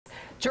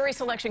Jury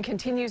selection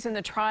continues in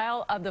the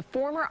trial of the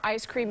former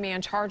ice cream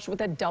man charged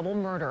with a double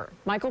murder.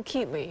 Michael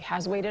Keetley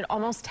has waited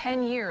almost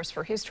 10 years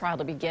for his trial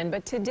to begin,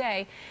 but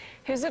today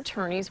his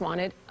attorneys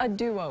wanted a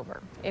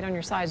do-over. 8 on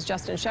Your Side's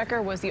Justin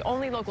Shecker was the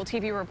only local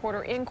TV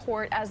reporter in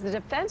court as the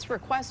defense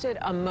requested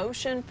a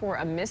motion for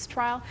a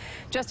mistrial.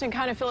 Justin,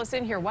 kind of fill us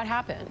in here. What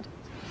happened?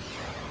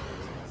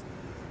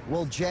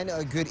 Well, Jen,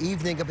 good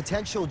evening. A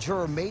potential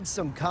juror made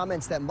some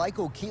comments that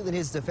Michael Keetley and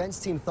his defense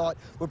team thought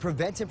would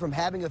prevent him from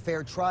having a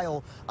fair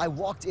trial. I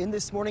walked in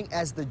this morning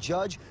as the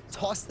judge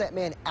tossed that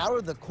man out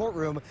of the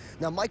courtroom.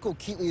 Now, Michael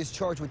Keetley is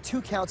charged with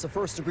 2 counts of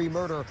first-degree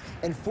murder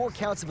and 4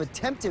 counts of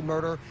attempted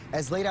murder,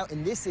 as laid out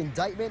in this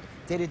indictment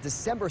dated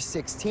December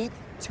 16th,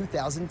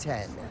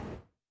 2010.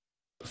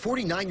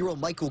 49-year-old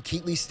Michael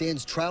Keetley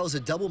stands trial as a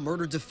double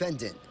murder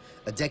defendant.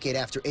 A decade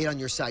after 8 on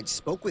Your Side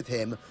spoke with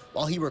him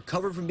while he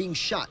recovered from being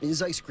shot in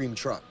his ice cream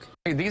truck.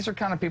 These are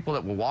kind of people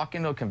that will walk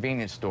into a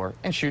convenience store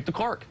and shoot the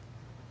clerk.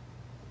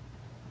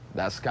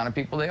 That's the kind of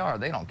people they are.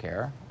 They don't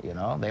care, you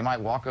know. They might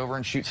walk over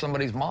and shoot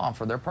somebody's mom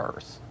for their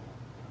purse.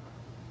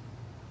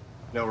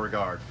 No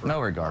regard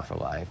for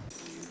life.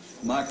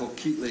 Michael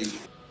Keetley.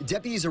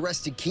 Deputies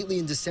arrested Keetley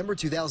in December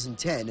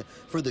 2010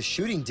 for the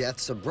shooting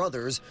deaths of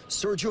brothers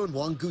Sergio and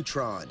Juan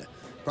Gutron.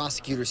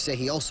 Prosecutors say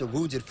he also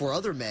wounded 4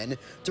 other men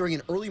during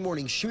an early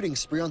morning shooting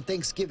spree on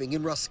Thanksgiving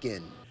in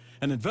Ruskin.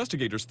 And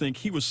investigators think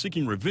he was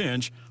seeking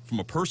revenge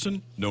from a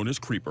person known as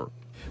Creeper.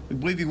 We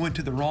believe he went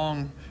to the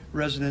wrong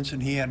residence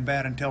and he had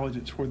bad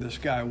intelligence where this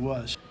guy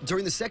was.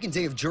 During the second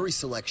day of jury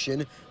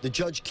selection, the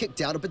judge kicked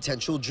out a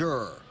potential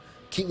juror.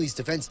 Keetley's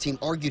defense team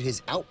argued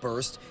his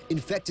outburst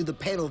infected the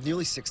panel of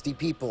nearly 60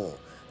 people.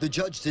 The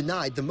judge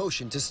denied the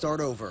motion to start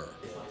over.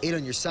 8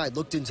 on Your Side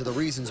looked into the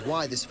reasons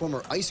why this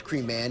former ice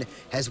cream man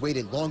has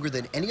waited longer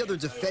than any other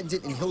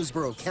defendant in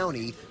Hillsborough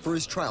County for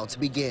his trial to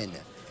begin.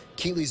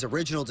 Keetley's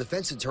original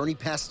defense attorney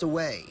passed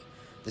away.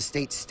 The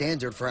state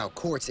standard for how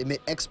courts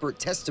admit expert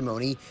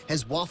testimony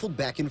has waffled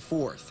back and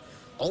forth.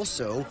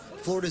 Also,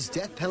 Florida's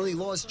death penalty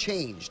laws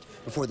changed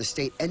before the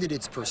state ended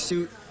its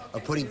pursuit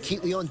of putting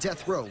Keetley on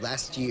death row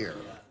last year.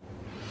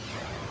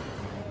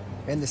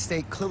 And the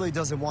state clearly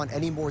doesn't want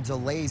any more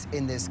delays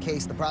in this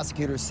case. The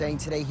prosecutor is saying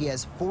today he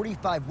has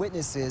 45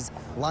 witnesses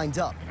lined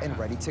up and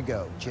ready to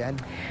go. Jen?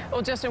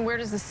 Well, Justin, where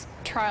does this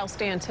trial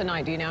stand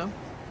tonight? Do you know?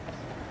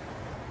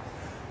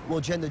 Well,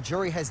 Jen, the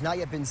jury has not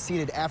yet been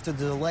seated after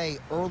the delay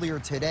earlier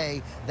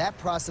today. That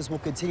process will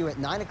continue at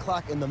 9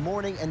 o'clock in the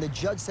morning, and the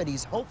judge said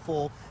he's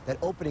hopeful that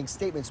opening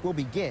statements will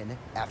begin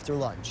after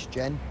lunch.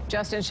 Jen?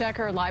 Justin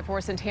Shecker, live for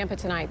us in Tampa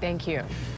tonight. Thank you.